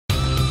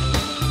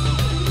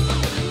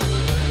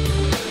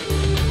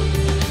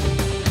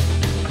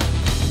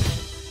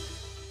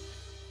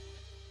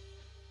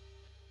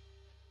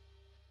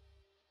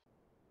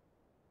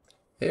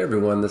Hey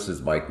everyone, this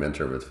is Mike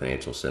Mentor with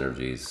Financial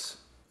Synergies.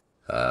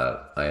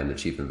 I am the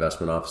Chief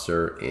Investment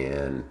Officer,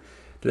 and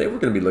today we're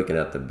going to be looking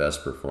at the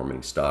best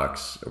performing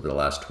stocks over the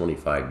last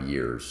 25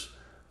 years.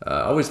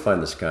 I always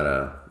find this kind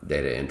of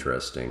data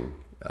interesting,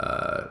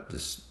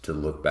 just to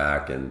look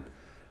back, and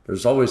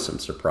there's always some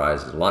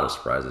surprises, a lot of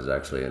surprises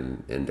actually,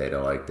 in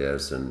data like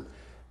this. And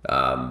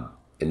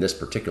in this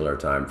particular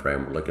time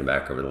frame, we're looking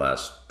back over the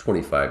last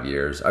 25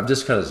 years. I've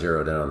just kind of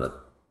zeroed in on the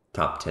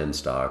top 10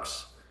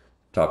 stocks,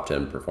 top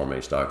 10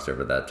 performing stocks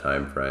over that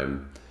time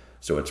frame.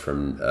 So it's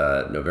from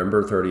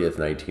November 30th,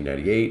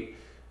 1998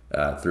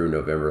 through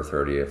November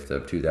 30th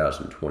of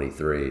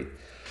 2023.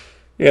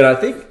 And I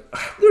think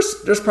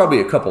there's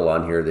probably a couple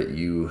on here that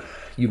you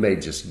may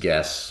just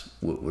guess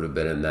would have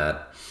been in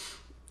that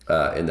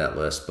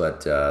list,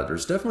 but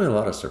there's definitely a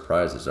lot of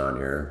surprises on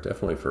here,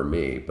 definitely for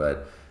me.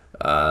 But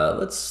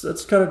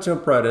let's kind of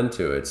jump right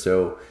into it.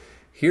 So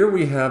here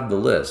we have the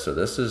list. So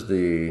this is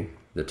the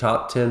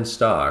top 10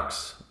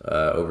 stocks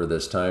over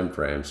this time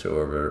frame, so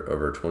over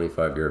a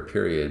 25-year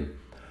period.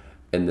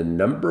 And the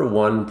number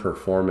one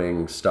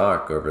performing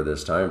stock over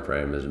this time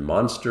frame is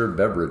Monster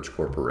Beverage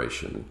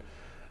Corporation.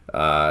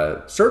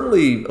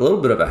 Certainly a little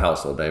bit of a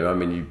household name. I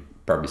mean,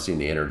 you've probably seen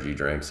the energy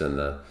drinks in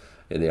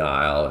the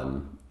aisle,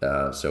 and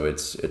so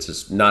it's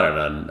just not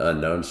an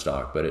unknown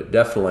stock, but it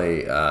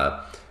definitely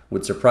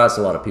would surprise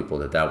a lot of people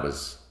that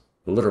was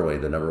literally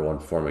the number one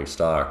performing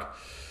stock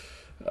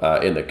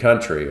in the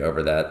country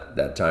over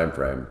that time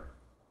frame.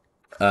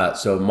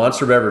 So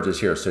Monster Beverage is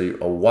here. So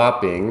a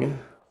whopping,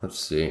 let's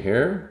see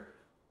here,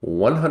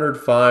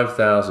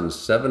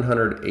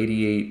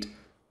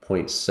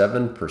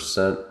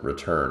 105,788.7%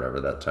 return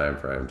over that time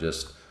frame.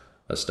 Just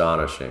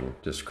astonishing,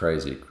 just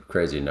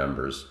crazy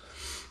numbers.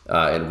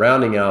 And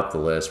rounding out the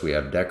list, we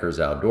have Decker's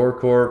Outdoor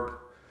Corp.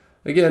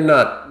 Again,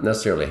 not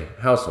necessarily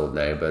household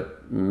name,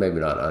 but maybe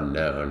not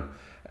unknown.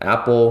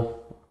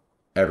 Apple,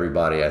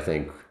 everybody I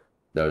think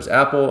knows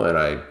Apple, and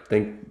I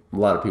think a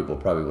lot of people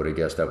probably would have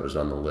guessed that was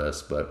on the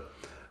list, but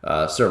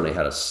certainly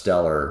had a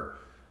stellar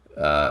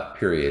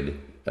period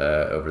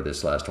over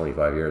this last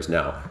 25 years.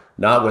 Now,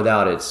 not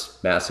without its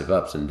massive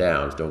ups and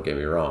downs, don't get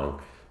me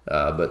wrong,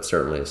 but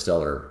certainly a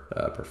stellar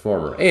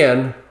performer,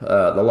 and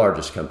the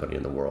largest company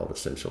in the world,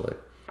 essentially.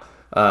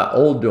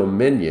 Old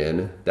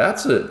Dominion,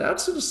 that's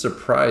a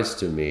surprise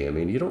to me. I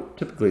mean, you don't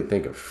typically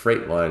think of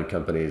freight line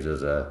companies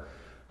as a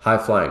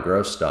high-flying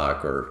growth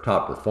stock or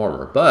top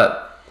performer,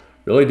 but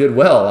really did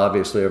well,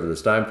 obviously, over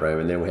this time frame.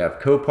 And then we have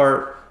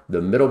Copart,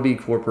 the Middleby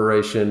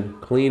Corporation,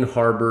 Clean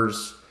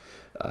Harbors,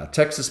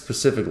 Texas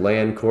Pacific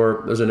Land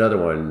Corp. There's another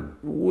one.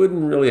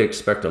 Wouldn't really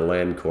expect a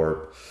land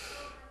corp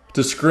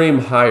to scream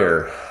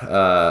higher,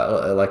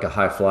 like a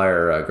high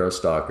flyer growth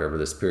stock over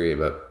this period,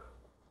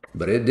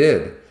 but it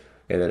did.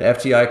 And then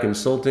FTI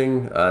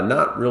Consulting,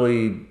 not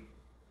really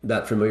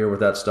that familiar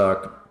with that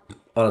stock,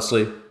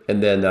 honestly.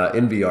 And then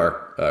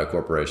NVR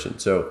Corporation.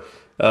 So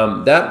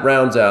that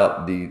rounds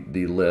out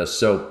the list.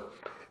 So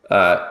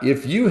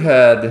if you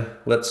had,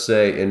 let's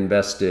say,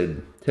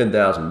 invested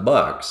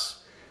 $10,000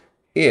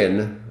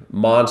 in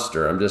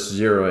Monster, I'm just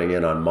zeroing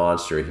in on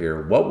Monster here,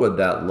 what would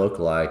that look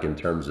like in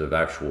terms of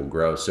actual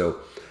growth? So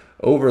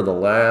over the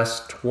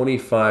last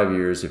 25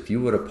 years, if you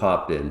would have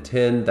popped in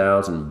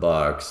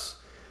 $10,000,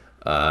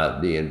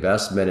 the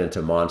investment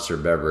into Monster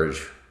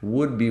Beverage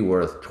would be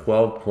worth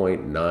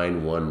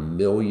 $12.91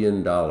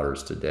 million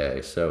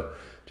today. So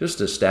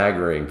just a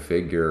staggering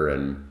figure,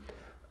 and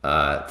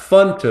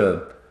fun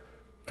to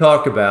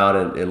talk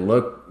about and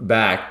look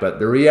back. But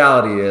the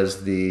reality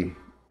is the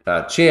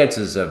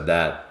chances of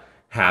that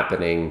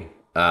happening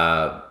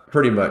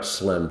pretty much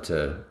slim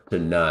to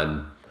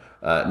none.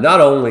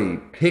 Not only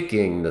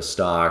picking the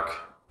stock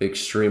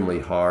extremely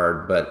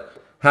hard, but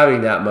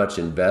having that much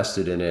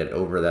invested in it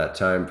over that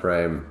time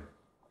frame,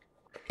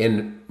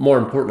 and more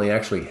importantly,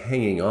 actually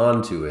hanging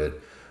on to it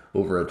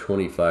over a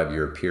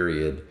 25-year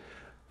period,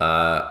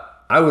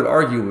 I would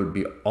argue would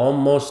be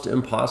almost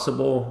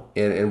impossible.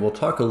 And we'll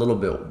talk a little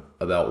bit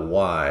about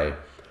why.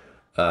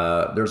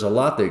 There's a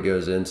lot that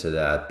goes into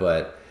that,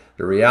 but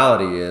the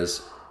reality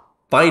is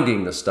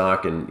finding the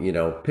stock and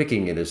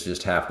picking it is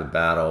just half the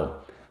battle.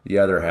 The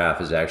other half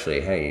is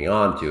actually hanging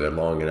on to it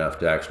long enough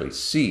to actually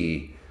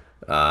see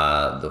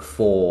the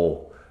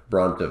full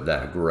brunt of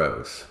that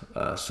growth.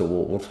 So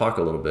we'll talk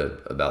a little bit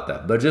about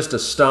that. But just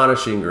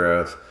astonishing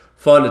growth,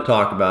 fun to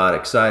talk about,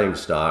 exciting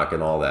stock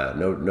and all that,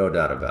 no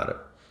doubt about it.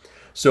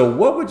 So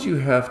what would you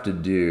have to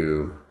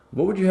do,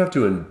 what would you have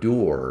to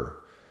endure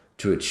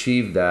to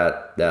achieve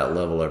that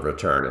level of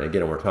return? And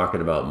again, we're talking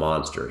about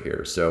Monster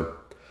here. So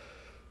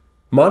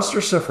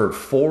Monster suffered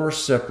 4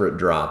 separate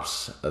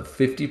drops of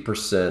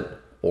 50%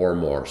 or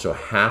more, so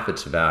half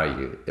its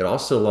value. It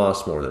also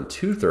lost more than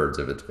 2/3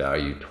 of its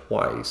value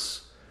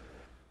twice,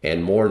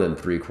 and more than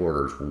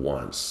 3/4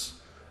 once.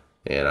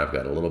 And I've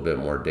got a little bit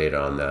more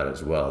data on that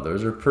as well.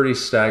 Those are pretty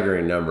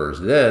staggering numbers.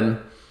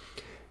 Then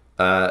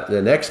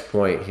the next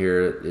point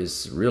here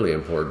is really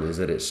important, is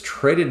that it's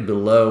traded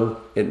below,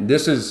 and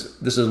this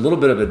is a little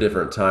bit of a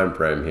different time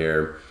frame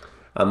here.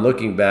 I'm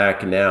looking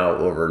back now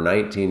over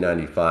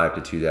 1995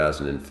 to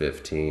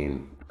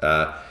 2015.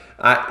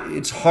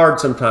 It's hard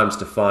sometimes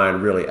to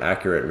find really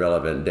accurate,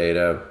 relevant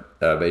data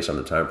based on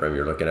the time frame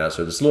you're looking at.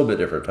 So it's a little bit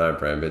different time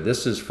frame, but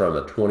this is from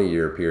a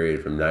 20-year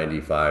period from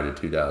 95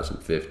 to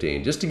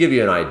 2015, just to give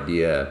you an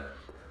idea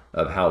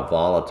of how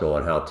volatile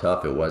and how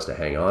tough it was to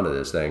hang on to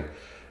this thing.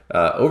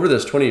 Over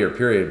this 20-year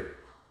period,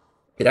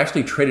 it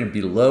actually traded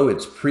below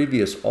its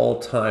previous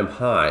all-time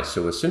high,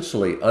 so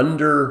essentially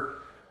under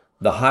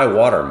the high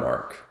water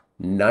mark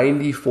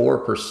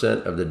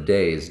 94% of the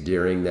days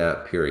during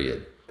that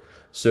period.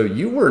 So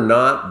you were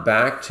not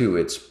back to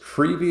its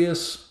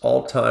previous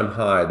all-time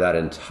high that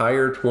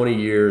entire 20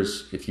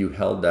 years if you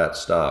held that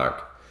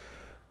stock.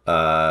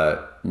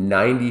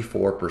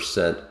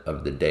 94%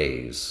 of the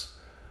days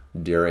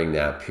during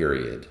that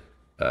period,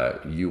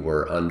 you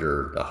were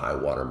under the high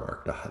water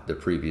mark, the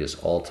previous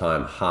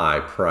all-time high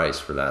price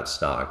for that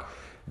stock.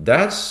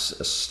 That's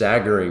a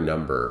staggering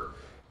number,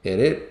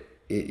 and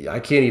I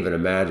can't even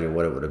imagine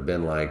what it would have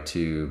been like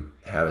to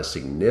have a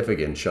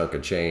significant chunk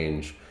of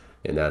change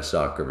in that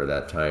stock over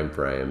that time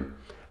frame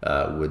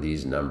with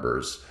these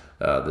numbers,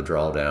 the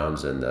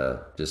drawdowns and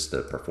just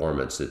the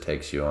performance that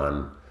takes you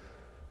on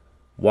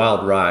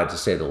wild ride, to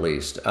say the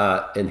least.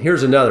 And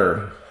here's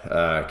another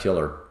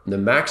killer. The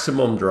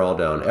maximum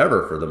drawdown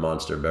ever for the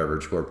Monster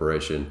Beverage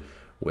Corporation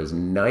was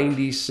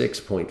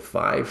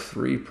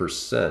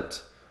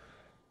 96.53%.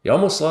 You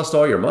almost lost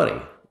all your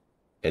money.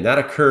 And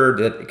that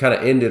kind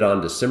of ended on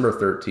December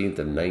 13th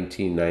of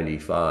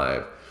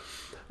 1995.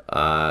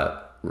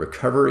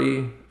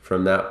 Recovery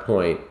from that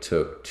point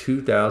took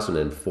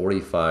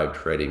 2,045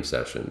 trading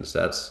sessions.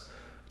 It's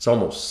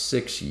almost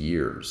 6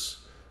 years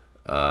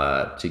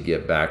to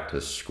get back to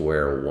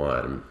square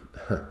one.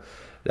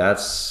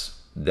 That's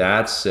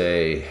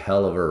a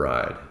hell of a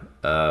ride.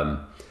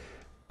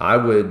 I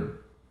would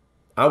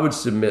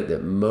submit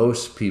that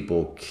most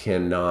people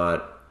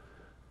cannot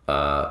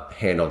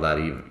handle that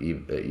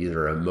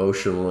either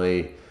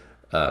emotionally,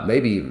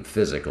 maybe even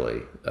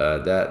physically.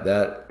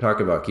 That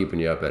talk about keeping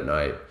you up at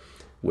night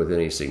with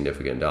any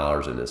significant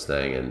dollars in this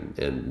thing,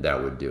 and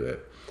that would do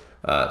it.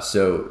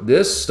 So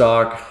this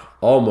stock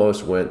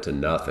almost went to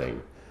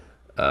nothing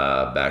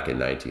back in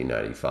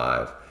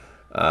 1995.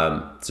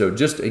 So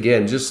just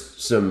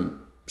some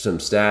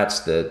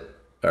stats that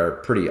are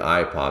pretty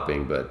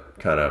eye-popping, but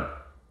kind of,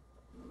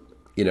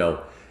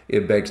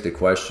 it begs the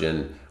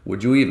question,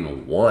 would you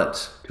even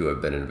want to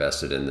have been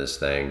invested in this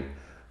thing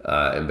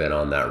and been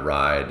on that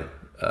ride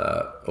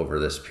over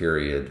this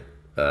period,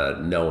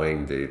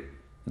 knowing the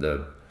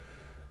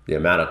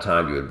amount of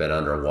time you had been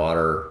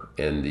underwater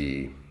and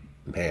the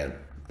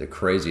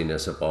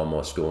craziness of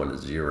almost going to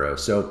zero?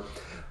 So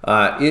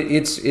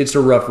it's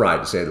a rough ride,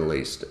 to say the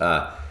least.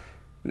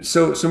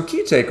 So some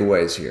key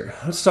takeaways here.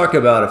 Let's talk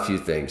about a few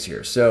things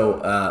here. So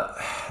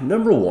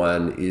number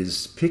one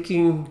is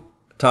picking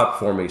top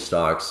performing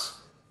stocks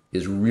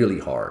is really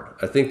hard.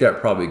 I think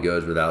that probably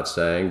goes without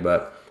saying,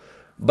 but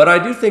I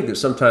do think that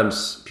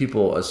sometimes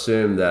people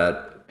assume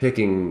that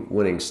picking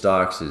winning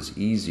stocks is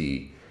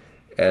easy,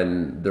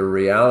 and the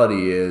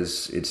reality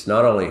is it's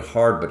not only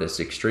hard, but it's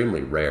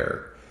extremely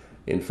rare.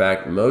 In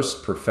fact,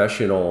 most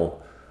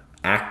professional,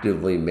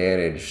 actively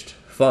managed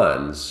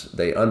funds,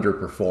 they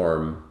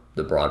underperform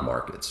the broad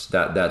markets.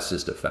 That's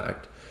just a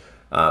fact.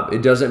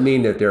 It doesn't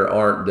mean that there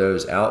aren't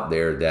those out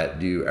there that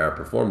do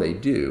outperform. They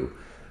do,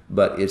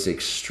 but it's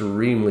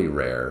extremely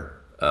rare.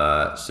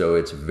 So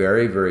it's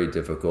very, very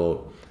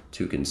difficult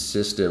to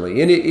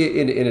consistently, and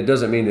it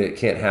doesn't mean that it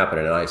can't happen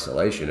in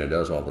isolation. It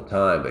does all the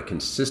time, but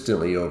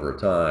consistently over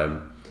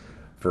time,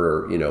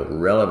 for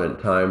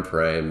relevant time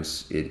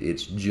frames,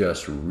 it's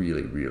just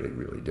really, really,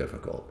 really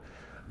difficult.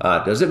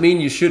 Does it mean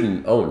you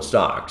shouldn't own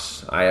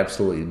stocks? I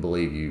absolutely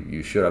believe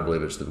you should. I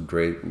believe it's the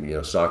great,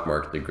 stock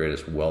market, the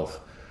greatest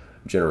wealth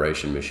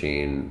generation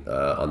machine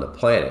on the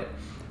planet.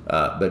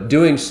 But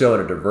doing so in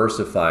a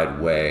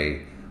diversified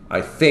way,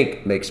 I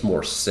think, makes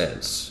more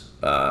sense.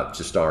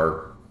 Just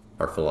our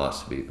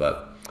philosophy.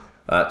 But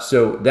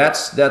so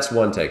that's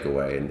one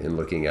takeaway in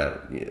looking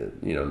at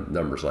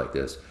numbers like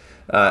this.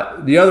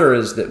 The other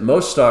is that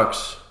most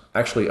stocks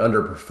actually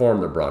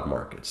underperform the broad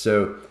market.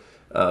 So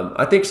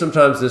I think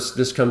sometimes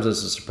this comes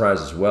as a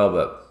surprise as well,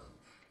 but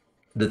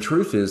the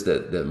truth is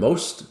that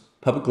most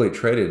publicly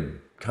traded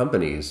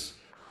companies,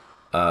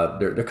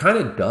 they're kind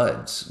of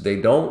duds.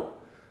 They don't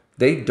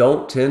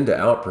tend to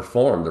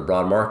outperform the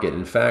broad market.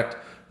 In fact,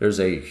 there's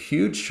a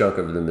huge chunk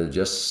of them that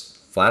just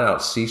flat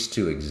out cease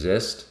to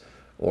exist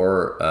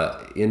or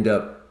end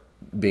up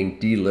being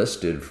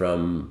delisted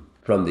from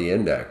the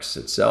index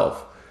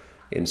itself.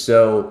 And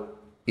so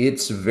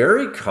it's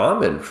very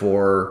common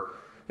for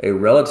a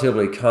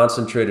relatively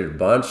concentrated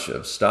bunch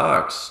of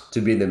stocks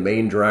to be the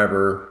main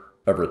driver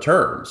of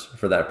returns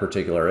for that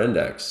particular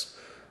index.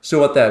 So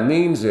what that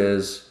means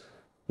is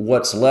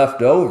what's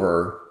left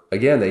over,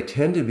 again, they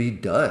tend to be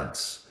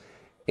duds.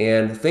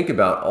 And think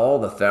about all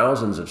the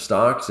thousands of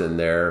stocks in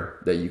there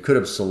that you could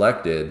have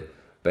selected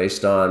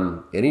based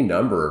on any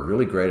number of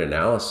really great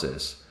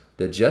analysis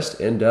that just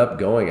end up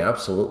going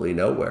absolutely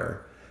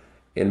nowhere.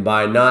 And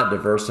by not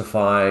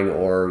diversifying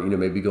or,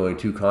 maybe going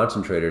too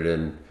concentrated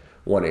in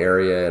one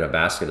area in a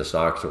basket of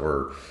stocks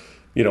or,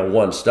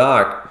 one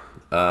stock,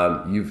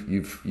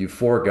 you've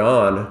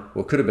foregone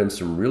what could have been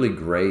some really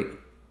great,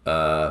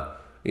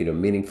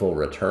 meaningful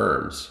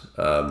returns.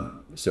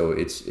 So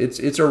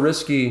it's a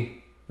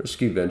risky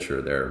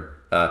venture there.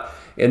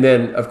 And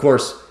then, of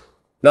course,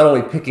 not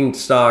only picking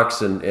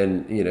stocks and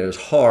is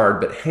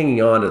hard, but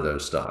hanging on to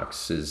those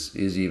stocks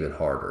is even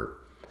harder,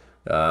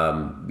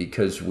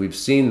 because we've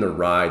seen the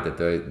ride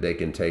that they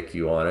can take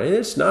you on. And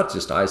it's not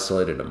just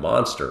isolated to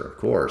Monster, of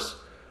course.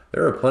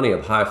 There are plenty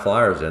of high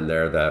flyers in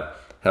there that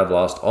have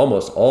lost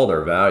almost all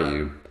their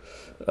value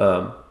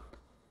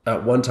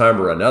at one time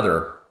or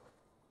another.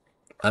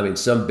 I mean,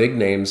 some big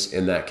names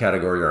in that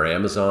category are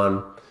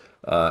Amazon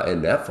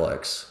and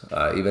Netflix.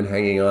 Even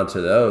hanging on to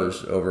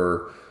those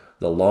over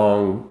the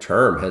long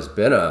term has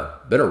been a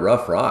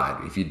rough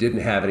ride if you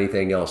didn't have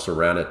anything else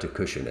around it to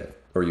cushion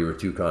it, or you were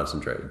too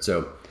concentrated.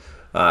 So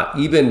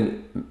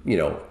even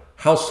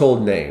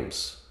household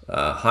names,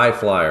 high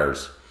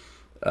flyers,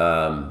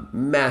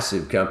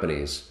 massive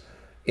companies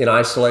in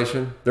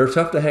isolation, they're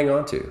tough to hang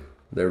on to.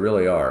 They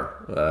really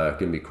are. It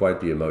can be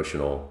quite the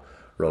emotional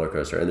roller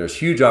coaster, and there's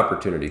huge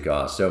opportunity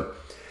cost. So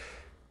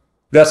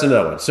that's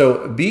another one.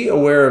 So be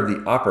aware of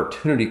the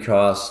opportunity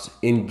cost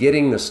in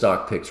getting the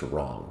stock picks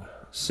wrong.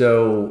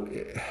 So,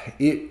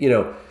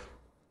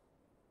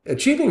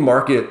 achieving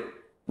market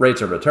rates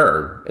of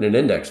return in an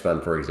index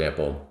fund, for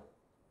example,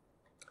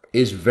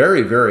 is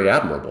very, very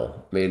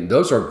admirable. I mean,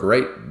 those are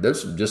great.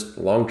 Those just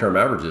long-term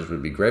averages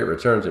would be great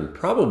returns and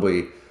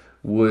probably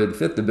would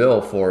fit the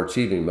bill for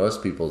achieving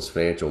most people's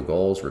financial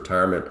goals,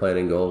 retirement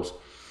planning goals.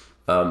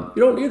 You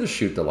don't need to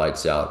shoot the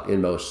lights out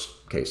in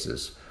most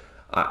cases.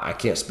 I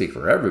can't speak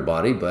for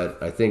everybody, but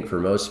I think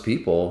for most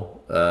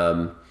people,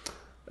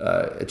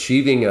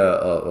 achieving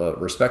a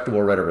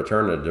respectable rate of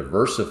return, a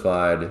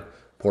diversified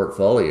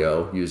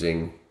portfolio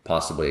using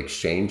possibly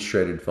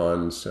exchange-traded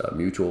funds,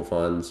 mutual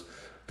funds,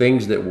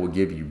 things that will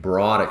give you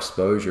broad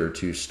exposure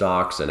to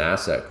stocks and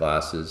asset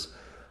classes,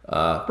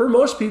 for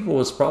most people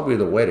is probably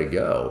the way to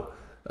go,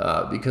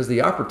 because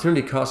the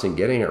opportunity cost in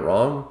getting it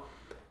wrong,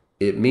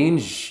 it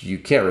means you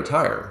can't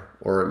retire,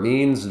 or it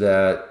means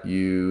that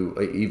you,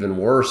 even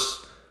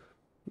worse,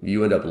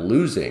 you end up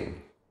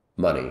losing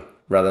money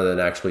rather than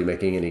actually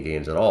making any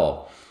gains at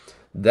all.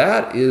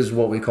 That is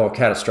what we call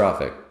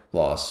catastrophic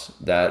loss.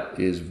 That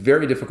is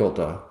very difficult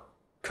to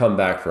come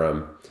back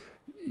from.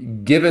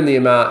 Given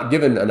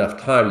enough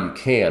time, you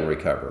can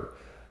recover.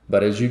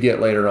 But as you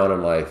get later on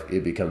in life,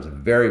 it becomes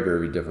very,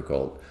 very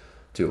difficult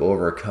to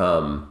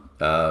overcome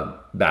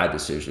bad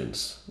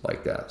decisions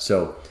like that.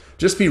 So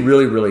just be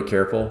really, really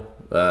careful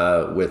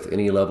with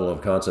any level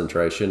of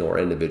concentration or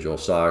individual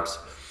stocks.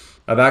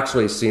 I've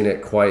actually seen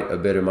it quite a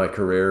bit in my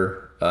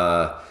career,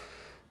 and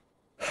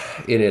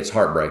it's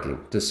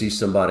heartbreaking to see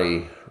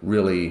somebody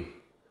really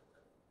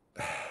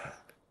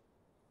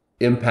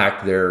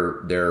impact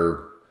their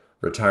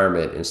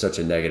retirement in such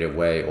a negative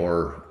way,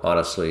 or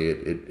honestly,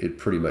 it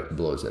pretty much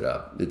blows it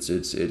up.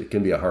 It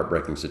can be a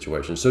heartbreaking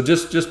situation. So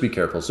just be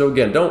careful. So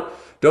again, don't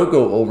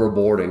go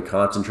overboard and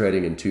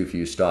concentrating in too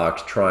few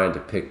stocks, trying to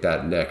pick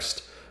that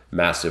next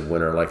massive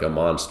winner like a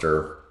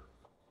Monster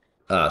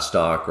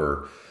stock,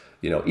 or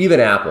even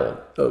Apple.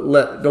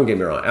 Don't get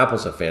me wrong,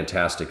 Apple's a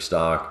fantastic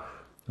stock,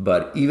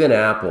 but even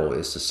Apple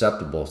is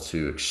susceptible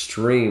to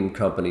extreme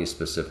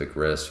company-specific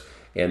risk,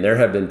 and there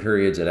have been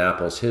periods in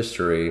Apple's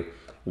history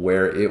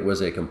where it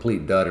was a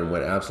complete dud and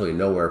went absolutely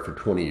nowhere for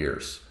 20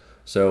 years.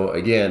 So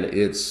again,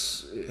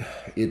 it's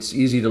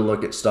easy to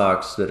look at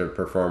stocks that have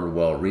performed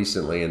well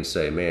recently and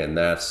say, man,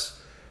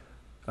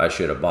 I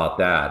should have bought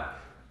that.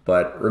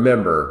 But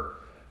remember,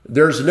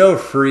 there's no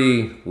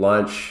free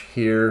lunch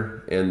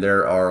here, and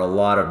there are a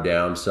lot of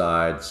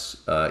downsides,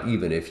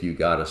 even if you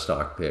got a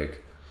stock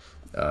pick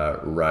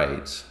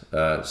right.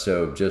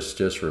 So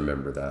just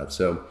remember that.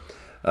 So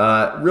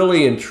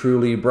really and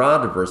truly,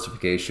 broad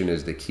diversification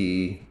is the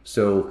key.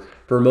 So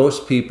for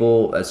most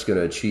people, that's going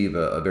to achieve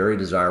a very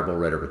desirable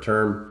rate of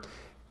return,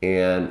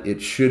 and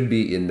it should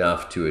be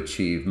enough to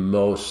achieve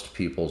most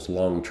people's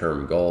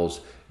long-term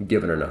goals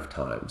given enough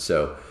time.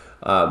 So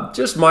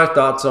just my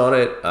thoughts on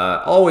it.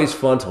 Always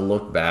fun to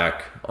look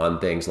back on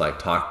things like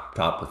top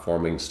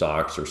performing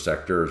stocks or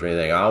sectors or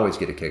anything. I always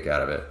get a kick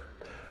out of it.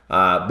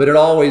 But it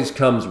always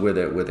comes with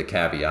a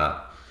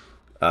caveat.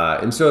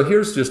 And so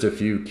here's just a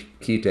few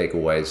key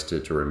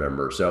takeaways to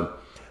remember. So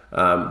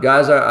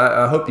guys,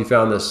 I hope you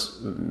found this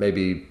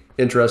maybe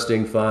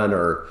interesting, fun,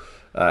 or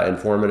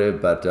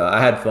informative, but I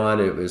had fun.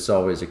 It's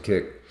always a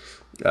kick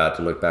to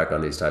look back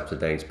on these types of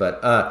things. But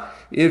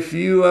if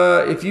you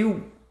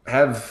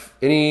have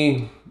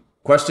any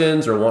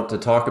questions or want to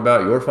talk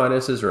about your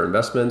finances or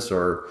investments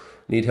or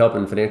need help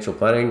in financial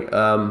planning,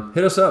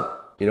 hit us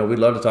up. We'd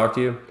love to talk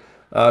to you.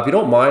 If you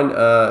don't mind,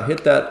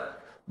 hit that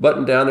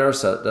button down there,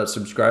 that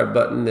subscribe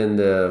button in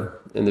the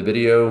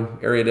video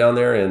area down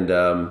there, and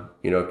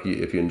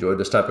if you enjoyed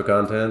this type of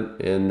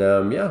content, and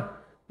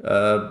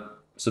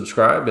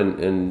subscribe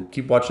and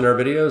keep watching our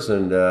videos,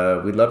 and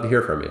we'd love to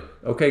hear from you.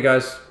 Okay,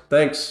 guys,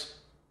 thanks.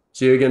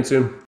 See you again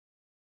soon.